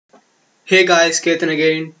Hey guys, Ketan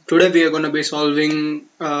again. Today we are going to be solving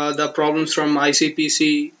the problems from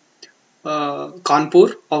ICPC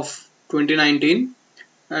Kanpur of 2019,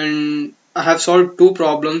 and I have solved two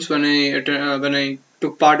problems when I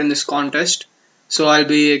took part in this contest. So I'll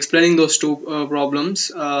be explaining those two problems.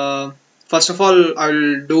 First of all,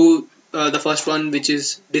 I'll do the first one, which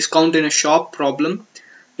is discount in a shop problem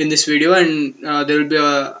in this video, and there will be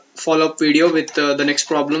a follow-up video with the next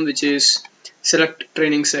problem, which is select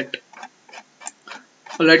training set.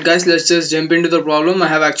 Alright guys, let's just jump into the problem. I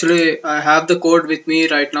have the code with me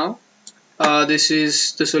right now. This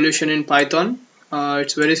is the solution in Python.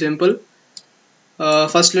 It's very simple.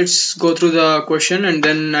 First let's go through the question and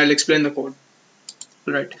then I'll explain the code.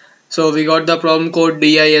 Alright, so we got the problem code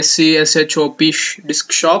DISCSHOP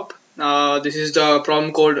disk shop. This is the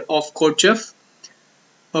problem code of CodeChef.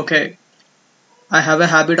 Okay, I have a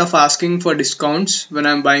habit of asking for discounts when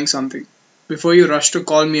I'm buying something. Before you rush to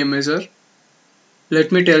call me a miser, let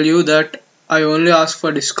me tell you that I only ask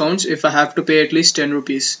for discounts if I have to pay at least 10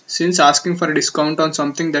 rupees, since asking for a discount on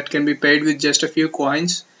something that can be paid with just a few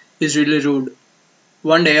coins is really rude.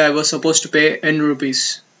 One day I was supposed to pay n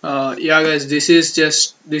rupees. Yeah guys, this is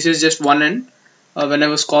just one n. When I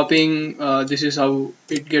was copying, this is how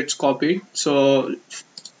it gets copied. So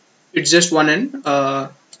it's just one n.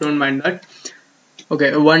 Don't mind that.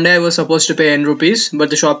 Okay, one day I was supposed to pay n rupees, but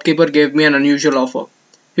the shopkeeper gave me an unusual offer.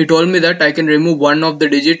 He told me that I can remove one of the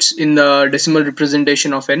digits in the decimal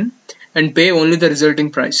representation of n and pay only the resulting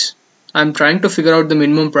price. I am trying to figure out the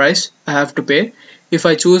minimum price I have to pay if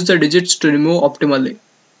I choose the digits to remove optimally.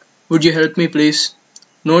 Would you help me please?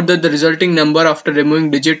 Note that the resulting number after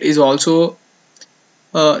removing digit is also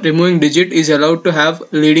allowed to have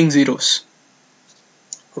leading zeros.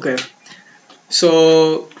 Okay,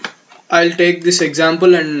 so I'll take this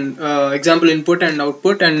example and example input and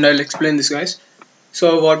output, and I'll explain this guys.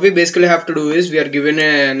 So what we basically have to do is we are given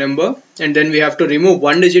a number and then we have to remove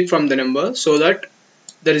one digit from the number so that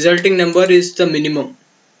the resulting number is the minimum,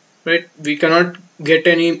 right? We cannot get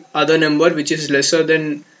any other number which is lesser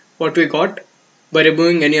than what we got by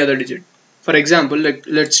removing any other digit. For example,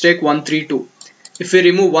 let's take 132. If we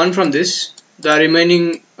remove 1 from this, the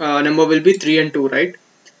remaining number will be 3 and 2, right?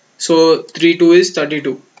 So 3 2 is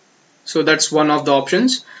 32. So that's one of the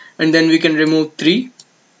options, and then we can remove 3,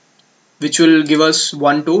 which will give us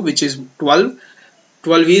 1 2, which is 12.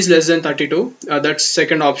 12 is less than 32, that's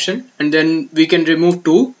second option, and then we can remove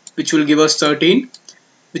 2, which will give us 13,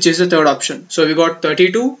 which is the third option. So we got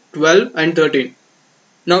 32, 12 and 13.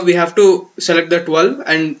 Now we have to select the 12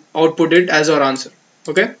 and output it as our answer.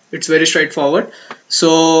 Okay, it's very straightforward.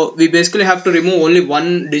 So we basically have to remove only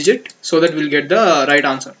one digit so that we'll get the right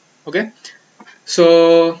answer. Okay,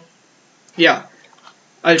 so yeah,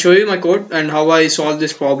 I'll show you my code and how I solve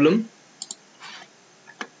this problem.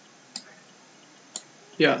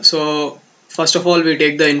 Yeah, so first of all we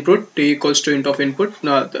take the input t equals to int of input.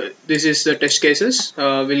 Now this is the test cases.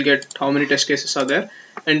 We'll get how many test cases are there,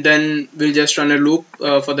 and then we'll just run a loop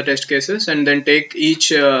for the test cases, and then take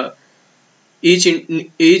each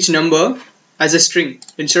number as a string.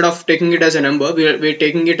 Instead of taking it as a number, we're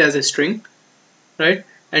taking it as a string, right?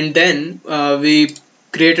 And then we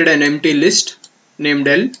created an empty list named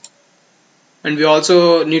L, and we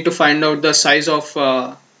also need to find out the size of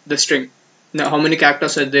the string. Now how many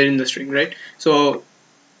characters are there in the string, right? So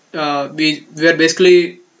we are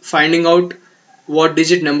basically finding out what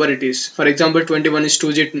digit number it is. For example, 21 is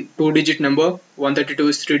two digit number, 132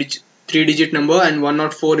 is 3 digit number, and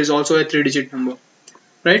 104 is also a 3 digit number,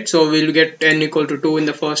 right? So we'll get n equal to 2 in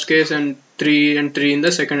the first case and 3 in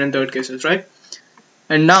the second and third cases, right?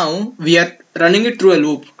 And now we are running it through a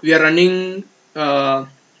loop. We are running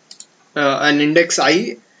an index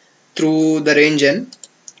I through the range n.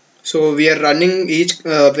 So we are running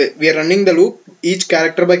the loop each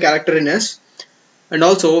character by character in S, and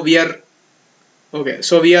also we are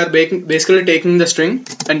basically taking the string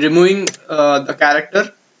and removing the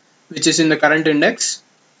character which is in the current index,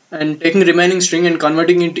 and taking remaining string and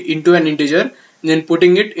converting it into an integer and then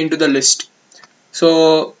putting it into the list.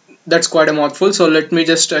 So that's quite a mouthful, so let me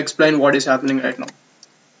just explain what is happening right now.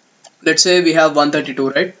 Let's say we have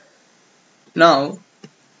 132, right? Now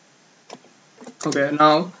in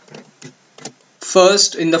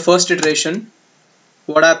the first iteration,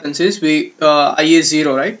 what happens is I is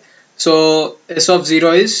 0, right? So S of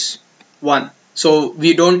 0 is 1. So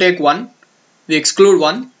we don't take 1, we exclude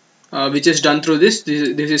 1, which is done through this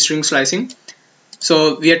is string slicing.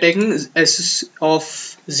 So we are taking S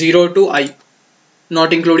of 0 to I,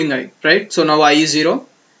 not including I, right? So now I is 0,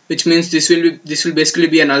 which means this will basically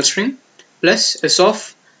be a null string, plus S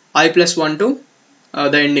of I plus 1 to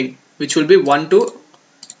the ending, which will be 1 to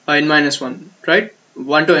n minus 1, right?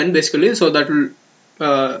 1 to n basically, so that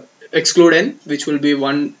will exclude n, which will be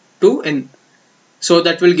 1 to n. So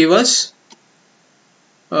that will give us,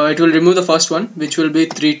 it will remove the first one, which will be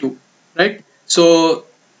 3 2, right? So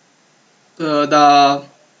the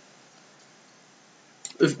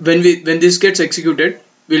when this gets executed,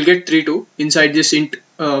 we'll get 3 2 inside this int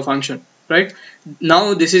function, right?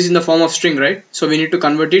 Now this is in the form of string, right? So we need to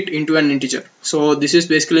convert it into an integer. So this is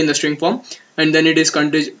basically in the string form, and then it is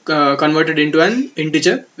converted into an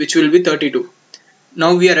integer, which will be 32.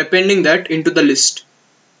 Now we are appending that into the list,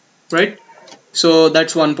 right? So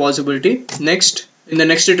that's one possibility. Next, in the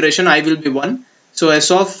next iteration, I will be 1. So s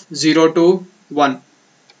of 0 to 1.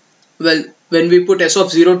 Well, when we put s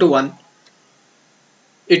of 0 to 1,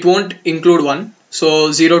 it won't include 1.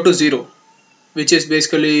 So 0 to 0, which is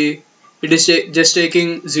basically, it is just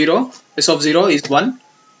taking 0. S of 0 is 1,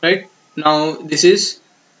 right? Now this is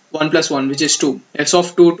 1 plus 1, which is 2. S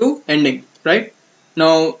of 2 to ending, right?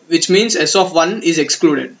 Now, which means s of 1 is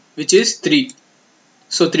excluded, which is 3.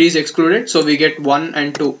 So 3 is excluded, so we get 1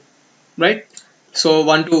 and 2, right? So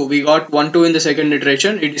 1 2, we got 1 2 in the second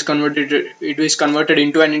iteration. It is converted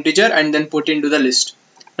into an integer and then put into the list,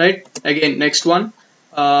 right? Again, next one,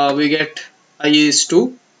 we get I is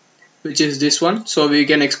 2, which is this one. So we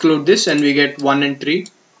can exclude this and we get 1 and 3,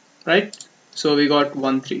 right? So we got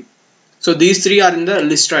 1 3. So these three are in the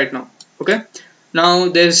list right now. Okay, now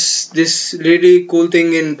there's this really cool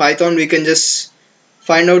thing in Python. We can just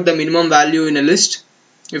find out the minimum value in a list,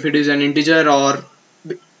 if it is an integer or,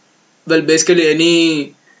 well, basically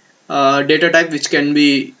any data type which can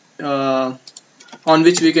be on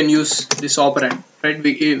which we can use this operand, right?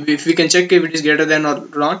 If we can check if it is greater than or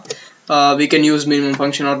not, we can use minimum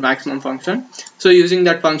function or maximum function. So using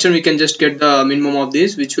that function, we can just get the minimum of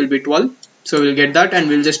these, which will be 12. So we'll get that and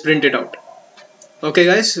we'll just print it out. Okay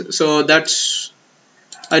guys, so that's,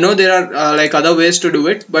 I know there are like other ways to do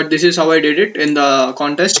it, but this is how I did it in the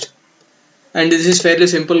contest, and this is fairly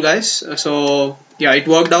simple, guys. So yeah, it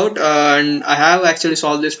worked out, and I have actually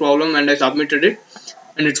solved this problem and I submitted it,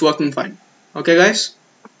 and it's working fine. Okay guys,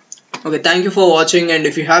 okay, thank you for watching, and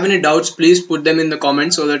if you have any doubts, please put them in the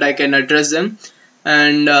comments so that I can address them.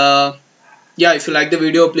 And yeah, if you like the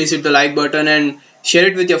video, please hit the like button and share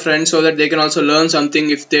it with your friends so that they can also learn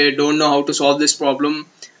something. If they don't know how to solve this problem,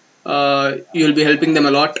 you'll be helping them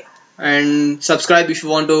a lot. And subscribe if you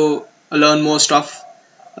want to learn more stuff.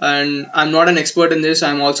 And I'm not an expert in this,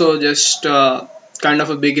 I'm also just kind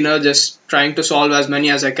of a beginner, just trying to solve as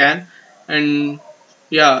many as I can, and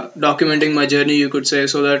yeah, documenting my journey, you could say,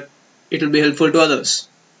 so that it will be helpful to others.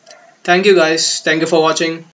 Thank you guys, thank you for watching.